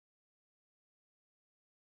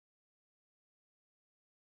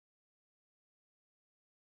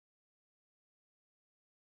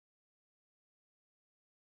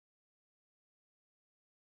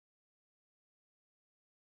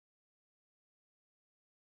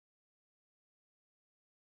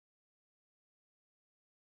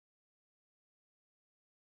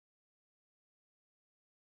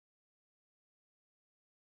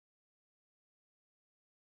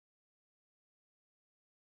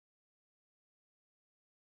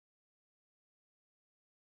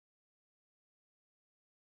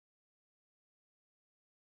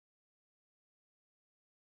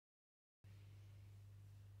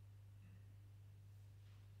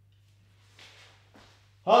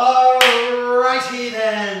Alrighty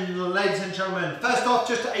then, ladies and gentlemen. First off,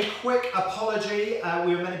 just a quick apology.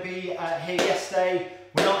 We were meant to be here yesterday.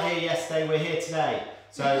 We're not here yesterday, we're here today.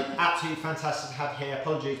 So absolutely fantastic to have you here.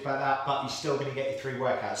 Apologies about that, but you're still going to get your 3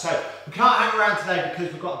 workouts. So we can't hang around today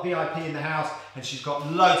because we've got a VIP in the house and she's got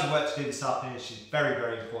loads of work to do this afternoon. She's very,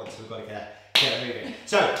 very important, so we've got to get her moving.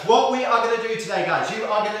 So what we are going to do today, guys, you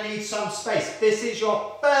are going to need some space. If this is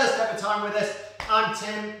your first ever time with us, I'm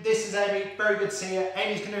Tim, this is Amy, very good to see you.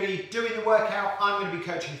 Amy's going to be doing the workout, I'm going to be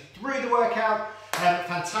coaching through the workout.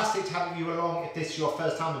 Fantastic to have you along if this is your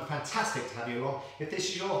first time, and fantastic to have you along if this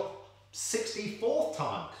is your 64th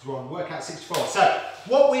time, because we're on workout 64. So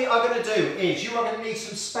what we are going to do is you are going to need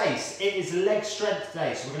some space. It is leg strength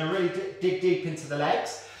today, so we're going to really dig deep into the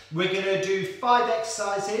legs. We're going to do 5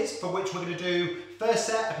 exercises, for which we're going to do first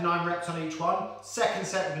set of 9 reps on each one, second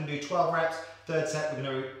set we're going to do 12 reps, third set we're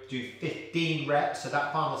going to do 15 reps, so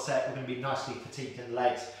that final set we're going to be nicely fatigued in the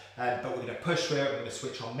legs, but we're going to push through it, we're going to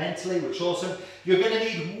switch on mentally, which is awesome. You're going to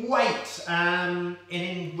need weight, and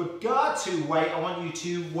in regard to weight, I want you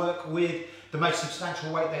to work with the most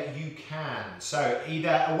substantial weight that you can. So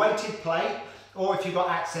either a weighted plate, or if you've got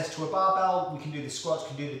access to a barbell, we can do the squats,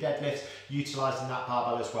 we can do the deadlifts, utilising that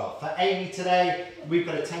barbell as well. For Amy today, we've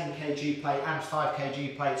got a 10 kg plate and 5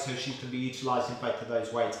 kg plate, so she's going to be utilising both of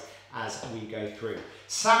those weights as we go through.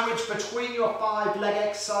 Sandwich between your 5 leg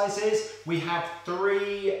exercises, we have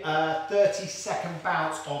 3 30-second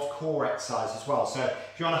bouts of core exercise as well. So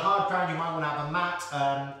if you're on a hard ground, you might want to have a mat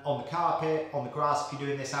on the carpet, on the grass if you're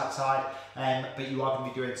doing this outside, but you are going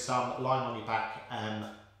to be doing some lying on your back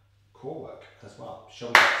core work as well. Shall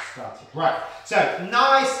we get started? Right, so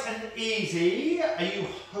nice and easy. Are you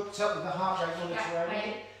hooked up with the heart rate monitor,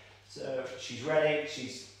 Amy? So she's ready,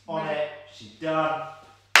 she's on it, she's done.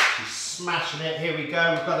 She's smashing it. Here we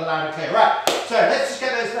go. We've got it loud and clear. Right. So let's just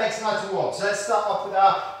get those legs nice and warm. So let's start off with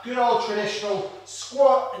our good old traditional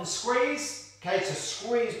squat and squeeze. Okay, so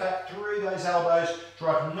squeeze back through those elbows.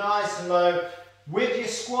 Drive nice and low. With your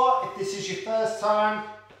squat, if this is your first time,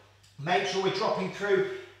 make sure we're dropping through,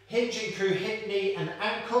 hinging through hip, knee and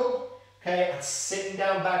ankle. Okay, and sitting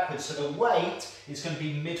down backwards. So the weight is going to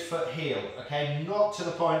be mid-foot heel. Okay, not to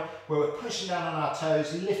the point where we're pushing down on our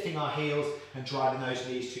toes, lifting our heels and driving those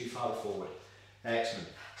knees too far forward. Excellent.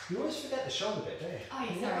 You always forget the shoulder bit, don't you?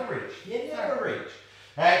 Oh, you never reach. You never reach.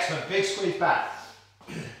 Excellent. Big squeeze back.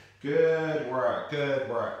 Good work. Good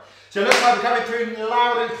work. So it looks like we're coming through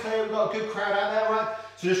loud and clear. We've got a good crowd out there, right?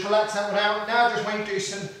 So just relax that one out. Now just want you to do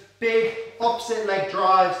some big opposite leg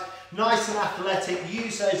drives. Nice and athletic,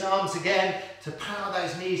 use those arms again to power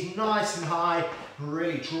those knees nice and high,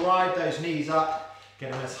 really drive those knees up,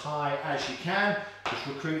 get them as high as you can, just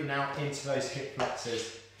recruiting now into those hip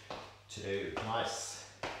flexors to do nice.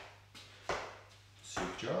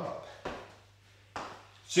 Super job.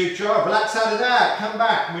 Super job, relax out of that, come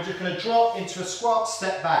back, and we're just going to drop into a squat,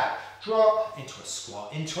 step back, drop into a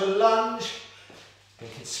squat, into a lunge,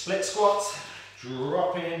 thinking split squats,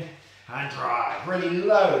 drop in, and drive, really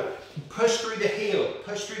low. Push through the heel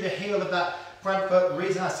of that front foot. The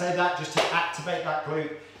reason I say that, just to activate that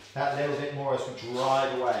glute that little bit more as we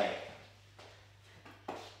drive away.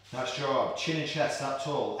 Nice job, chin and chest up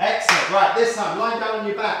tall. Excellent, right, this time, lying down on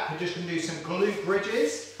your back, we're just going to do some glute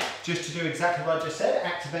bridges, just to do exactly what I just said,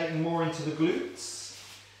 activating more into the glutes.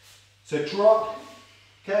 So drop,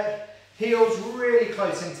 okay, heels really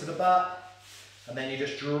close into the butt. And then you're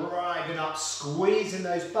just driving up, squeezing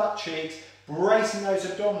those butt cheeks, bracing those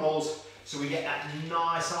abdominals, so we get that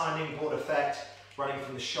nice ironing board effect, running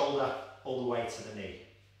from the shoulder all the way to the knee.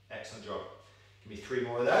 Excellent job. Give me 3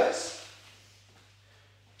 more of those.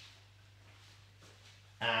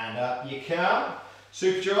 And up you come.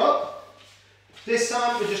 Super job. This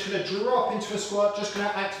time we're just going to drop into a squat, just going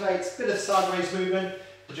to activate a bit of sideways movement.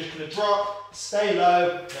 We're just going to drop, stay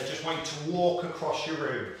low, I just want you to walk across your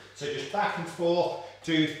room. So just back and forth,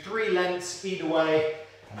 do 3 lengths either way,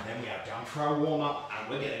 and then we are done for our warm-up and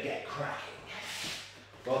we're going to get cracking.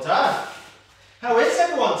 Well done. How is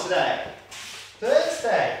everyone today?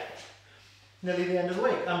 Thursday. Nearly the end of the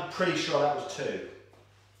week. I'm pretty sure that was 2.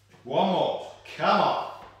 1 more. Come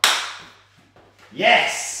on.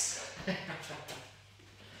 Yes.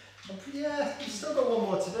 Yeah, we've still got 1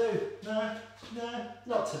 more to do. No,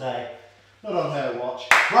 not today. Not on her watch.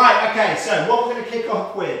 Right, okay, so what we're going to kick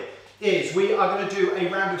off with is we are going to do a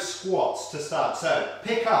round of squats to start. So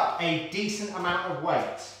pick up a decent amount of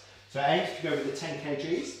weight. So aim to go with the 10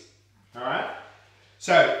 kgs. All right.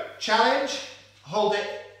 So challenge, hold it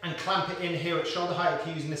and clamp it in here at shoulder height if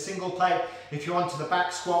you're using a single plate. If you're onto the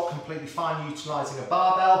back squat, completely fine utilising a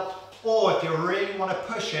barbell. Or if you really want to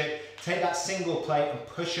push it, take that single plate and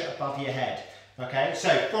push it above your head. Okay, so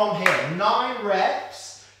from here, 9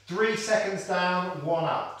 reps, 3 seconds down, 1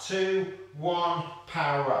 up, 2, 1,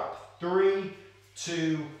 power up, 3,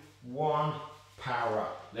 2, 1, power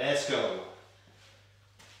up. Let's go.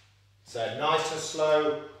 So nice and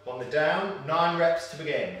slow on the down, 9 reps to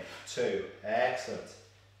begin. 2, excellent.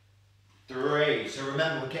 3, so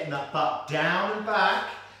remember we're getting that butt down and back,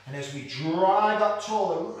 and as we drive up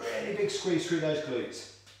tall, a really big squeeze through those glutes.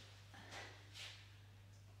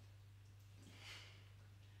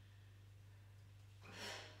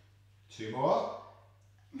 2 more.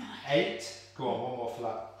 8. Go on, 1 more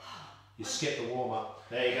flat. You skip the warm up.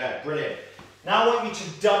 There you go, brilliant. Now I want you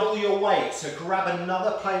to double your weight. So grab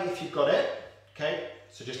another plate if you've got it. Okay,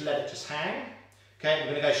 so just let it just hang. Okay,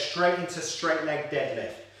 we're going to go straight into straight leg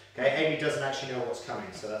deadlift. Okay, Amy doesn't actually know what's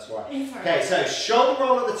coming, so that's why. Okay, so shoulder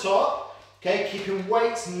roll at the top. Okay, keeping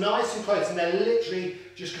weights nice and close, and they're literally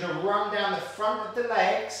just going to run down the front of the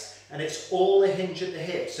legs, and it's all the hinge at the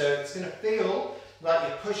hips. So it's going to feel like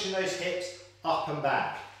you're pushing those hips up and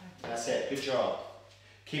back. That's it, good job.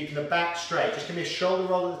 Keeping the back straight. Just give me a shoulder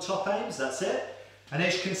roll at the top, Ames, that's it. And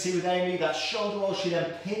as you can see with Amy, that shoulder roll, she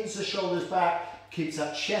then pins the shoulders back, keeps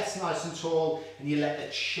that chest nice and tall, and you let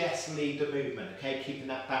the chest lead the movement, okay? Keeping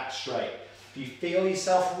that back straight. If you feel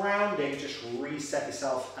yourself rounding, just reset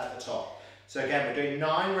yourself at the top. So again, we're doing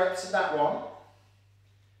 9 reps of that one.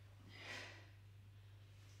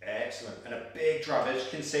 Excellent, and a big drive. As you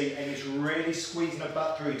can see, Amy's really squeezing her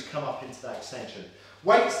butt through to come up into that extension.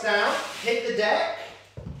 Weights down, hit the deck,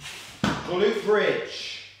 glute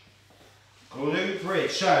bridge. Glute bridge.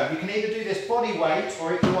 So you can either do this body weight,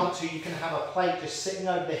 or if you want to, you can have a plate just sitting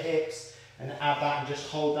over the hips and add that and just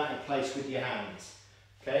hold that in place with your hands.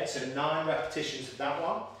 Okay, so 9 repetitions of that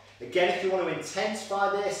one. Again, if you want to intensify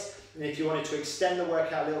this, and if you wanted to extend the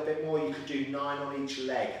workout a little bit more, you could do 9 on each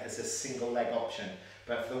leg as a single leg option.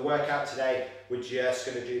 But for the workout today, we're just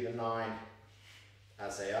going to do the 9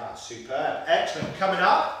 as they are. Superb. Excellent. Coming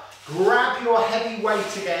up, grab your heavy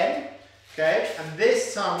weight again. Okay, and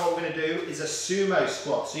this time what we're going to do is a sumo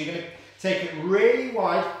squat. So you're going to take it really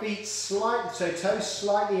wide, feet slightly, so toes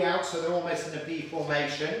slightly out, so they're almost in a V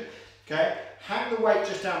formation. Okay, hang the weight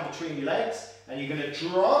just down between your legs, and you're going to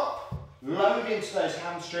drop, load into those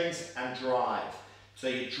hamstrings, and drive. So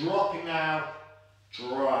you're dropping now,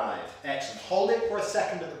 drive. Excellent. Hold it for a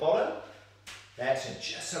second at the bottom. Excellent.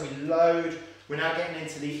 Just so we load. We're now getting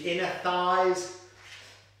into the inner thighs,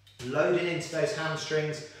 loading into those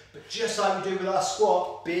hamstrings. But just like we do with our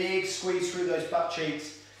squat, big squeeze through those butt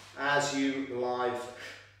cheeks as you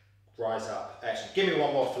rise up. Excellent. Give me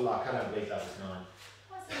 1 more for luck. I don't believe that was 9.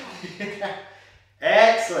 What's that?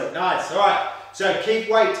 Excellent. Nice. All right. So keep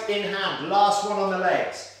weight in hand. Last one on the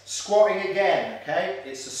legs. Squatting again. Okay.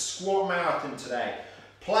 It's a squat marathon today.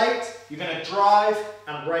 Plate. You're going to drive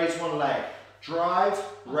and raise 1 leg. Drive,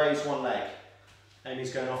 raise 1 leg.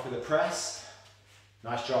 Amy's going off with a press.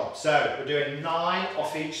 Nice job. So we're doing 9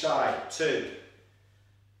 off each side. 2,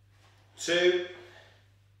 2,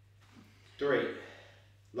 3.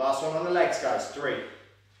 Last one on the legs, guys. 3,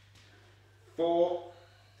 4,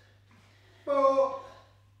 4,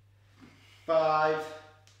 5,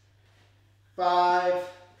 5,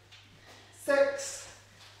 6,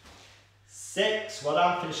 6. Well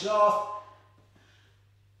done. Finish it off.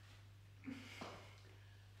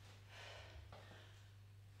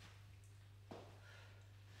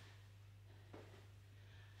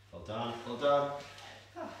 Done, well done.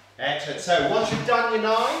 Excellent. So once you've done your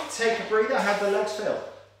 9, take a breather. How do the legs feel?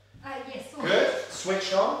 Yes. Good.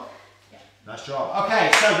 Switched on. Yeah. Nice job.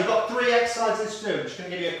 Okay, so we've got 3 exercises to do. I'm just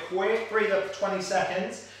going to give you a quick breather for 20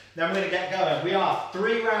 seconds. Then we're going to get going. We are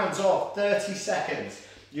 3 rounds of 30 seconds.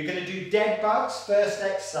 You're going to do dead bugs, first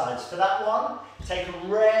exercise. For that one, take a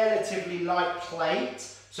relatively light plate,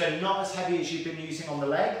 so not as heavy as you've been using on the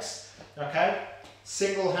legs. Okay?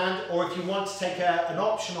 Single hand, or if you want to take an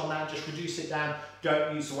option on that, just reduce it down.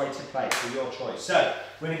 Don't use the weighted plate, so your choice. So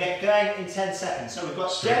we're going to get going in 10 seconds. So we've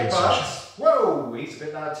got dead bugs. Whoa, he's a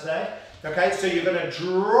bit loud today. Okay, so you're going to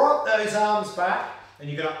drop those arms back, and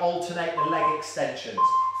you're going to alternate the leg extensions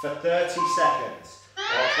for 30 seconds.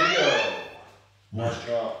 Off we go. Nice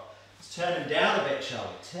job. Let's turn him down a bit, shall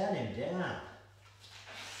we? Turn him down.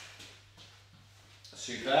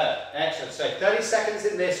 Superb. Excellent. So 30 seconds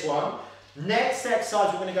in this one. Next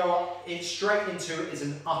exercise we're going to go straight into is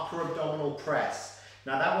an upper abdominal press.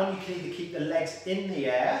 Now that one you can either keep the legs in the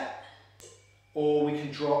air or we can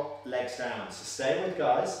drop legs down. So stay with,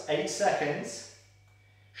 guys. 8 seconds.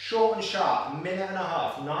 Short and sharp, 1.5 minutes,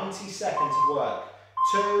 90 seconds of work.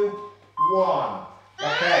 2, 1.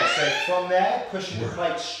 Okay, so from there, pushing the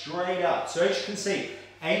plate straight up. So as you can see,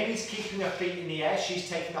 Amy's keeping her feet in the air. She's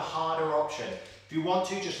taking the harder option. If you want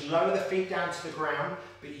to, just lower the feet down to the ground,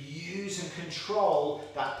 but use and control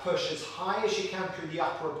that push as high as you can through the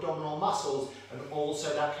upper abdominal muscles, and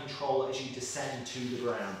also that control as you descend to the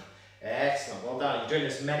ground. Excellent, well done. You're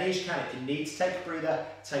doing as many as you can. If you need to take a breather,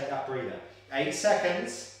 take that breather. 8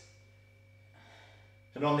 seconds.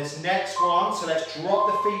 And on this next one, so let's drop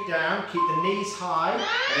the feet down, keep the knees high,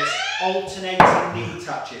 and it's alternating knee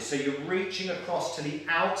touches. So you're reaching across to the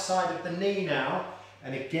outside of the knee now,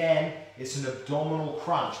 and again, it's an abdominal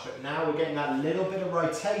crunch, but now we're getting that little bit of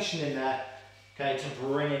rotation in there, okay, to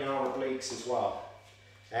bring in our obliques as well.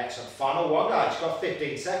 Excellent. Final one, guys. You've got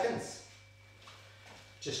 15 seconds.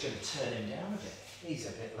 Just going to turn him down a bit. He's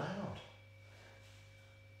a bit loud.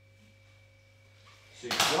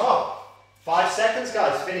 Super job. 5 seconds,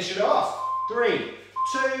 guys. Finish it off. 3,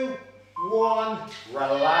 2, 1.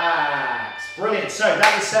 Relax. Brilliant. So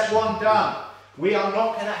that is set 1 done. We are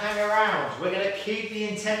not going to hang around. We're going to keep the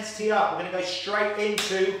intensity up. We're going to go straight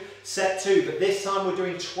into set 2, but this time we're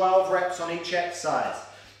doing 12 reps on each exercise.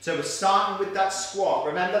 So we're starting with that squat.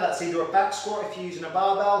 Remember, that's either a back squat if you're using a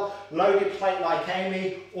barbell, loaded plate like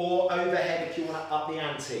Amy, or overhead if you want to up the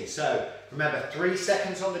ante. So remember, 3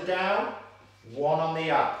 seconds on the down, 1 on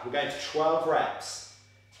the up. We're going to 12 reps.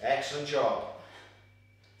 Excellent job.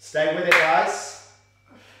 Stay with it, guys.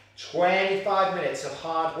 25 minutes of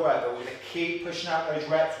hard work, but we're going to keep pushing out those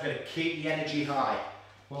reps. We're going to keep the energy high.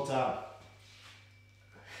 Well done.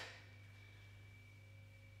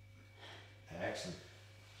 Excellent.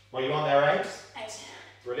 What are you on there, Ames? 8.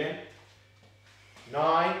 Brilliant.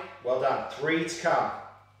 9. Well done. 3 to come.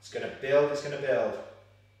 It's going to build, it's going to build.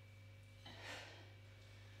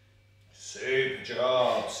 Super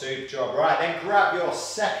job, super job. Right, then grab your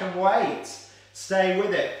second weight. Stay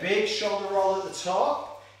with it. Big shoulder roll at the top.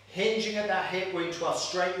 Hinging at that hip, we're into our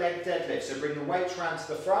straight leg deadlift. So bring the weights around to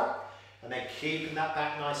the front and then keeping that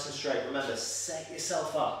back nice and straight. Remember, set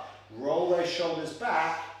yourself up. Roll those shoulders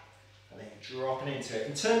back and then dropping into it.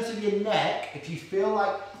 In terms of your neck, if you feel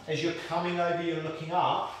like as you're coming over, you're looking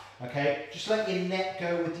up, okay, just let your neck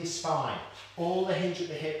go with your spine. All the hinge at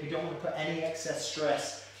the hip. We don't want to put any excess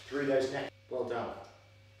stress through those neck. Well done.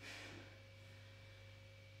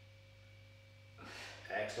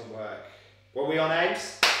 Excellent work. What are we on,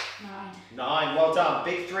 Ames? 9. 9, well done.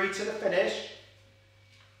 Big 3 to the finish.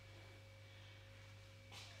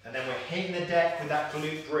 And then we're hitting the deck with that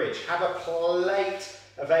glute bridge. Have a plate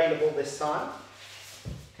available this time.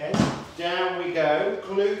 Okay, down we go.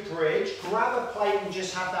 Glute bridge. Grab a plate and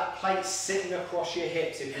just have that plate sitting across your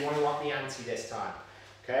hips if you want to up the ante this time.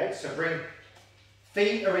 Okay, so bring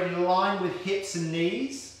feet are in line with hips and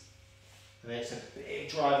knees. And it's a big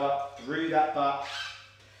drive up through that butt.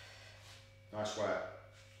 Nice work.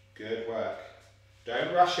 Good work.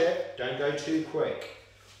 Don't rush it. Don't go too quick.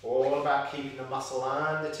 All about keeping the muscle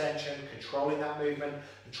under tension, controlling that movement,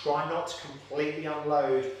 and try not to completely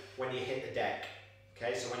unload when you hit the deck.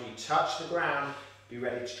 Okay, so when you touch the ground, be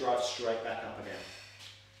ready to drive straight back up again.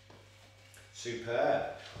 Superb.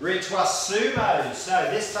 We're into our sumo. So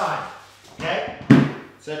this time, okay,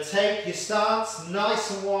 so take your stance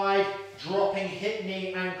nice and wide, dropping hip,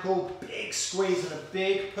 knee, ankle, big squeeze and a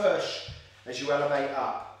big push as you elevate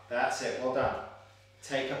up. That's it, well done.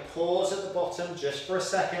 Take a pause at the bottom just for a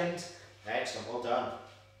second. Excellent, well done.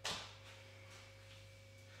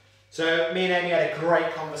 So me and Amy had a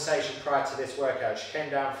great conversation prior to this workout. She came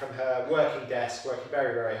down from her working desk, working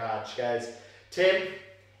very, very hard. She goes, Tim,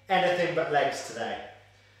 anything but legs today.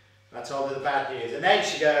 I told her the bad news. And then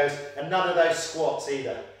she goes, and none of those squats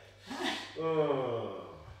either. Oh.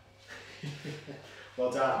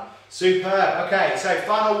 Well done. Superb. Okay, so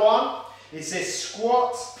final one is this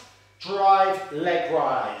squat, drive, leg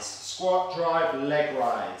rise. Squat, drive, leg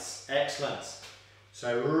rise. Excellent.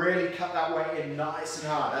 So really cut that weight in nice and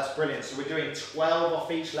hard. That's brilliant. So we're doing 12 off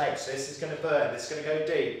each leg. So this is going to burn. This is going to go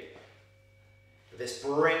deep. But this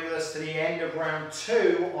brings us to the end of round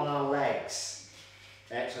 2 on our legs.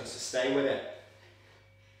 Excellent. So stay with it.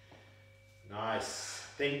 Nice.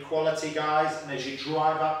 Think quality, guys. And as you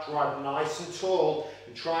drive up, drive nice and tall.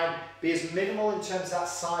 And try and be as minimal in terms of that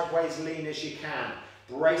sideways lean as you can.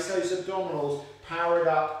 Brace those abdominals, power it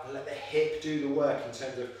up, and let the hip do the work in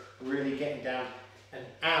terms of really getting down and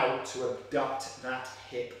out to abduct that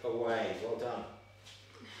hip away. Well done.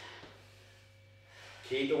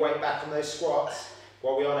 Keep the weight back on those squats.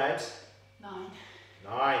 What are we on, Ed? 9.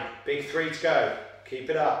 9. Big 3 to go. Keep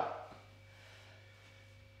it up.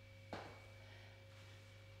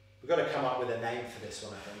 We've got to come up with a name for this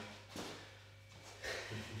one, I think.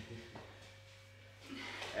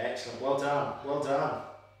 Excellent. Well done. Well done.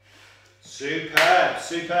 Superb.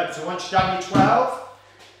 Superb. So once you've done your 12,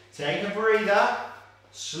 Take a breather.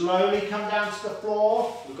 Slowly come down to the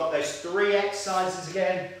floor. We've got those 3 exercises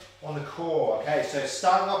again on the core. Okay, so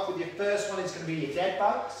starting off with your first one is going to be your dead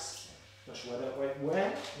bugs. Not sure where that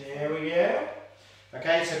went. There we go.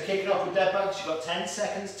 Okay, so kicking off with dead bugs, you've got 10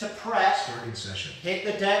 seconds to press. Starting session. Hit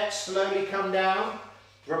the deck, slowly come down.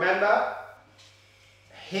 Remember,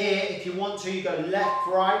 here, if you want to, you go left,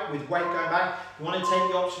 right with weight going back. If you want to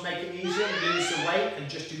take the option, make it easier, use the weight and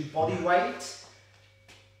just do body weight.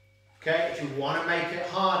 Okay, if you want to make it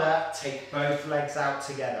harder, take both legs out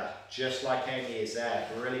together, just like Amy is there.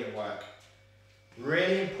 Brilliant work.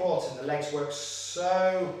 Really important, the legs work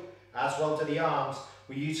so, as well do the arms.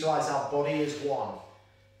 We utilize our body as one.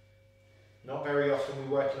 Not very often we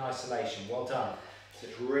work in isolation. Well done. So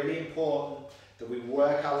it's really important that we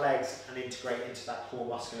work our legs and integrate into that core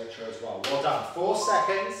musculature as well. Well done. 4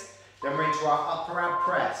 seconds, then we're into our upper ab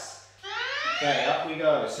press. Okay, up we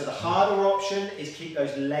go. So the harder option is keep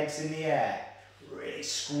those legs in the air. Really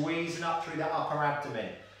squeezing up through that upper abdomen.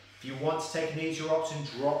 If you want to take an easier option,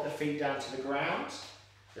 drop the feet down to the ground.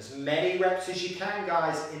 As many reps as you can,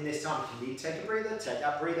 guys, in this time. If you need to take a breather, take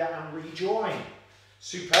that breather and rejoin.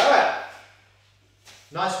 Superb.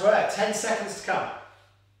 Nice work. 10 seconds to come.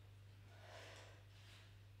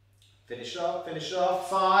 Finish off.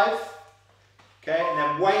 5. Okay, and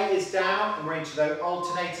then weight is down, and we're into those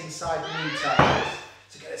alternating side knee touches.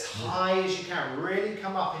 So get as high as you can. Really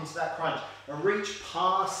come up into that crunch and reach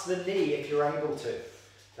past the knee if you're able to.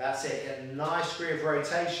 That's it. Get a nice degree of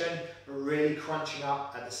rotation, but really crunching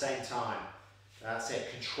up at the same time. That's it.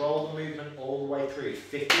 Control the movement all the way through.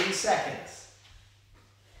 15 seconds.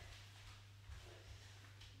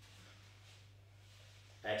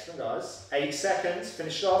 Excellent, guys. 8 seconds.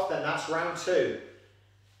 Finish off. Then that's round 2.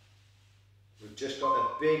 We've just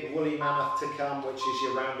got the big woolly mammoth to come, which is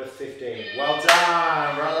your round of 15. Well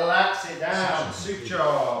done. Relax it down. Super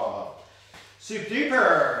job. Super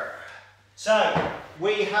duper. So,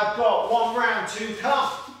 we have got 1 round to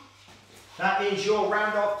come. That is your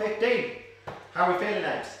round of 15. How are we feeling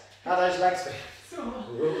next? How are those legs feel?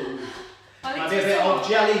 Might be a bit of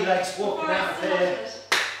jelly legs walking out of here.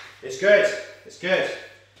 It's good. It's good.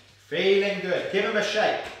 Feeling good. Give them a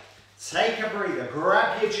shake. Take a breather.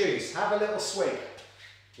 Grab your juice. Have a little swig.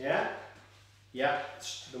 Yeah? Yeah.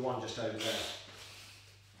 It's the one just over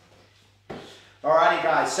there. Alrighty,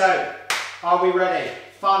 guys. So, are we ready?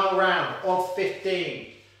 Final round of 15.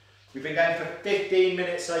 We've been going for 15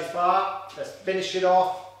 minutes so far. Let's finish it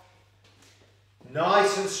off.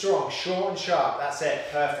 Nice and strong, short and sharp. That's it,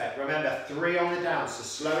 perfect. Remember, 3 on the down, so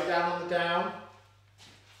slow it down on the down.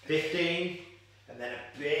 15, and then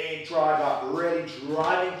a big drive up, really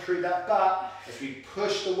driving through that butt as we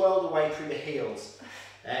push the world away through the heels.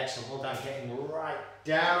 Excellent, well done, getting right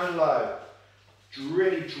down and low.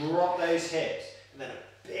 Really drop those hips, and then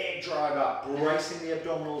a big drive up, bracing the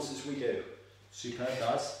abdominals as we do. Superb,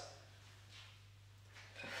 guys.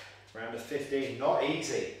 Round of 15, not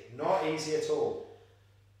easy at all.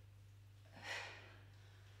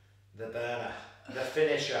 The burner, the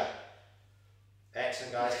finisher.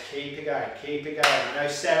 Excellent, guys, keep it going, keep it going. I know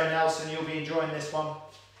Sarah Nelson, you'll be enjoying this one.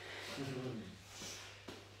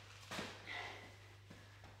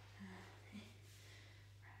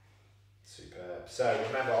 Superb. So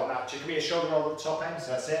remember on that, just give me a shoulder roll at the top end,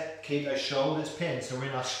 so that's it. Keep those shoulders pinned. So we're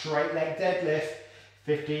in our straight leg deadlift,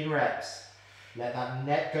 15 reps. Let that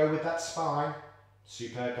neck go with that spine.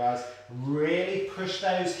 Superb, guys. Really push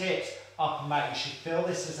those hips up and back. You should feel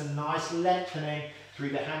this as a nice lengthening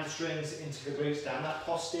through the hamstrings into the glutes, down that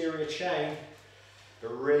posterior chain.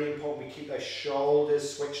 But really important we keep those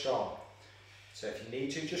shoulders switched on. So if you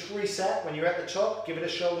need to, just reset. When you're at the top, give it a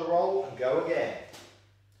shoulder roll and go again.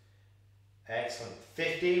 Excellent.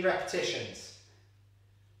 15 repetitions.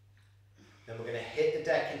 Then we're going to hit the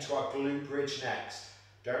deck into our glute bridge next.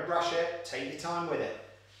 Don't rush it, take your time with it.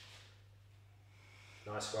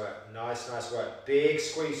 Nice work, nice work. Big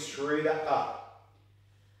squeeze through that butt.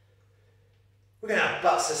 We're going to have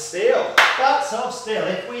butts of steel. Butts of steel,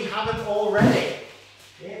 if we haven't already.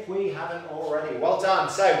 Well done.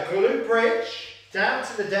 So, glute bridge, down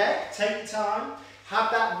to the deck, take your time.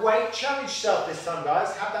 Have that weight, challenge yourself this time,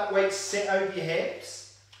 guys. Have that weight sit over your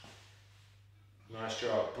hips. Nice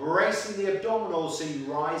job. Bracing the abdominals so you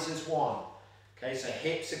rise as one. Okay, so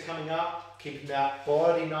hips are coming up, keeping that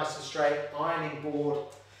body nice and straight, ironing board,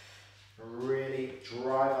 and really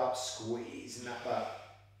drive up, squeezing that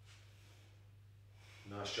butt.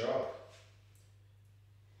 Nice job.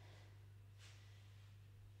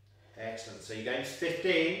 Excellent, so you're going to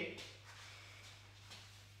 15.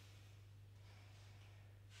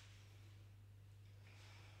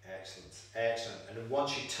 Excellent, excellent. And then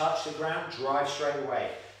once you touch the ground, drive straight away.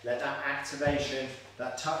 Let that activation,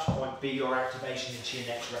 that touch point be your activation into your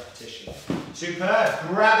next repetition. Superb.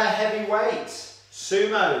 Grab a heavy weight.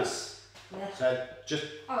 Sumos. Yeah. So just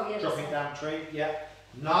Oh, yeah, dropping down tree. Yeah.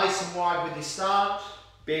 Nice and wide with your start.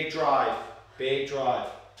 Big drive. Big drive.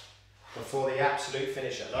 Before the absolute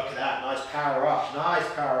finisher. Look at that. Nice power up. Nice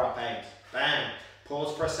power up aims. Bang.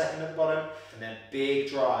 Pause for a second at the bottom. And then big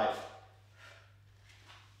drive.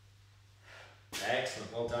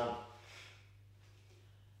 Excellent. Well done.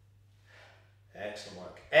 Excellent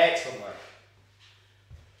work. Excellent work.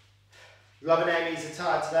 Loving Amy's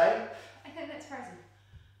attire today. I think that's frozen.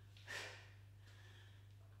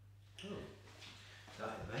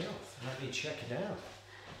 That may off. Let me check it out.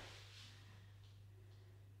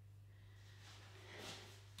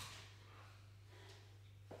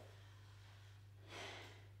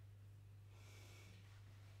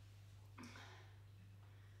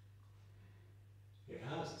 It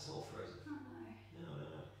has. It's all frozen. Oh no. No.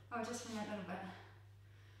 Oh, just from that little bit.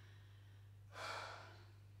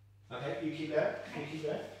 Okay, you keep going. You keep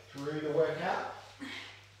going through the workout.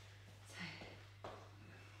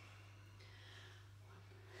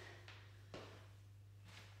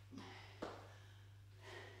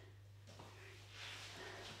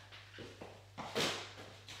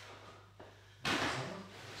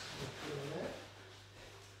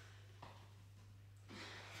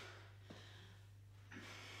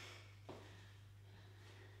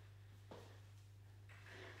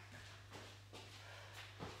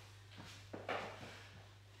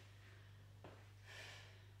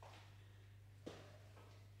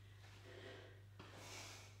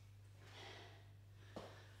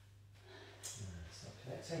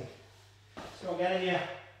 Connecting. Still getting you.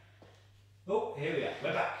 Oh, here we are.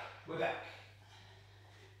 We're back. We're back.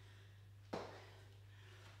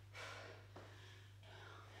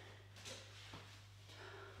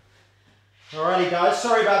 Alrighty guys,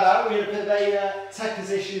 sorry about that. We had a bit of a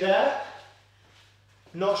technical issue there.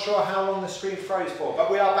 Not sure how long the screen froze for,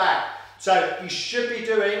 but we are back. So you should be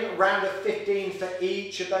doing a round of 15 for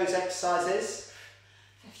each of those exercises.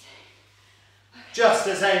 Just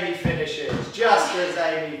as Amy finishes, just as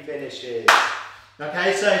Amy finishes.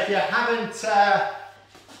 Okay, so if you haven't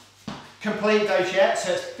completed those yet,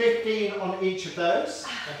 so it's 15 on each of those,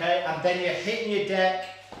 okay, and then you're hitting your deck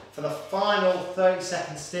for the final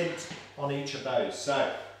 30-second stint on each of those.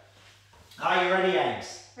 So, are you ready,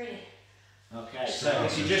 Ames? Ready. Okay, so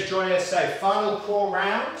if you just join us, so final core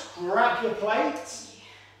round, grab your plate,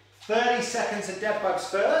 30 seconds of dead bugs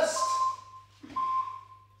first.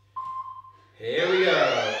 Here we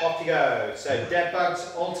go, off you go. So dead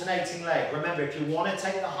bugs, alternating leg. Remember, if you want to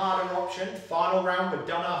take the harder option, final round, we're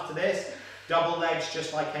done after this. Double legs,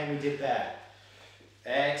 just like Amy did there.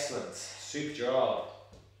 Excellent, super job.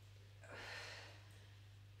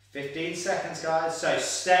 15 seconds, guys. So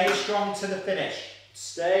stay strong to the finish.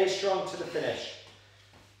 Stay strong to the finish.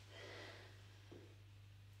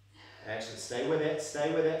 Excellent, stay with it,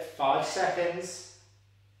 stay with it. 5 seconds.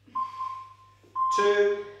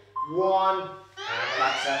 2, 1, and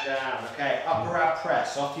relax that down. Okay, upper ab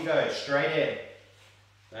press, off you go, straight in.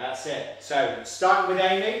 That's it. So, starting with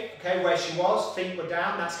Amy, okay, where she was, feet were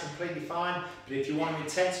down, that's completely fine. But if you want to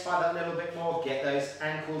intensify that a little bit more, get those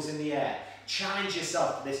ankles in the air. Challenge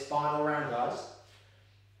yourself for this final round, guys.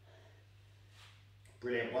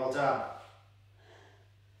 Brilliant, well done.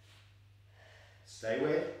 Stay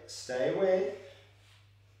with, stay with.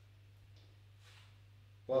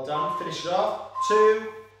 Well done, finish it off. 2,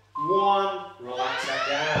 1, relax that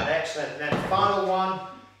down, excellent. And then final one,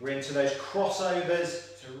 we're into those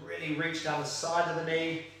crossovers to really reach down the side of the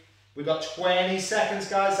knee. We've got 20 seconds,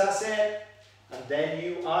 guys, that's it. And then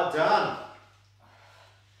you are done.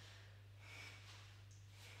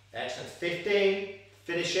 Excellent, 15,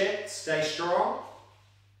 finish it, stay strong.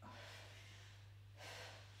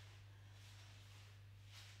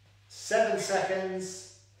 7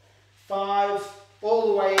 seconds, 5, all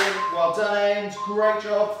the way in, well done Ames, great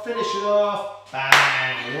job, finish it off,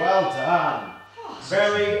 bang, well done.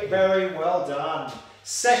 Very, very well done.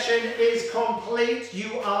 Session is complete,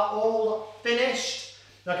 you are all finished.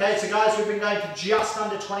 Okay, so guys, we've been going for just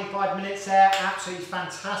under 25 minutes there, absolutely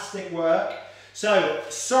fantastic work. So,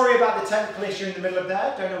 sorry about the technical issue in the middle of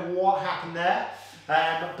there, don't know what happened there.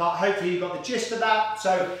 But hopefully you got the gist of that.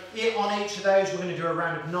 So on each of those, we're going to do a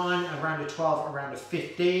round of 9, a round of 12, a round of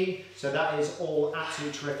 15. So that is all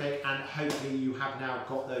absolutely terrific, and hopefully you have now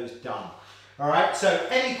got those done. All right, so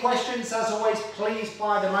any questions, as always, please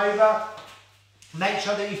fire them over. Make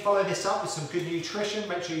sure that you follow this up with some good nutrition.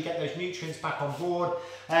 Make sure you get those nutrients back on board.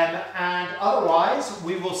 And otherwise,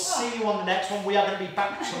 we will see you on the next one. We are going to be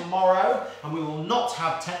back tomorrow, and we will not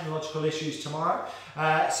have technological issues tomorrow.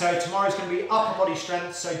 So tomorrow is going to be upper body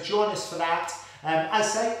strength, so join us for that. As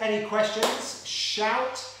I say, any questions,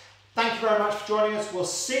 shout. Thank you very much for joining us. We'll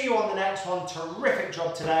see you on the next one. Terrific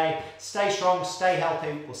job today. Stay strong, stay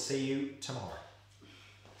healthy. We'll see you tomorrow.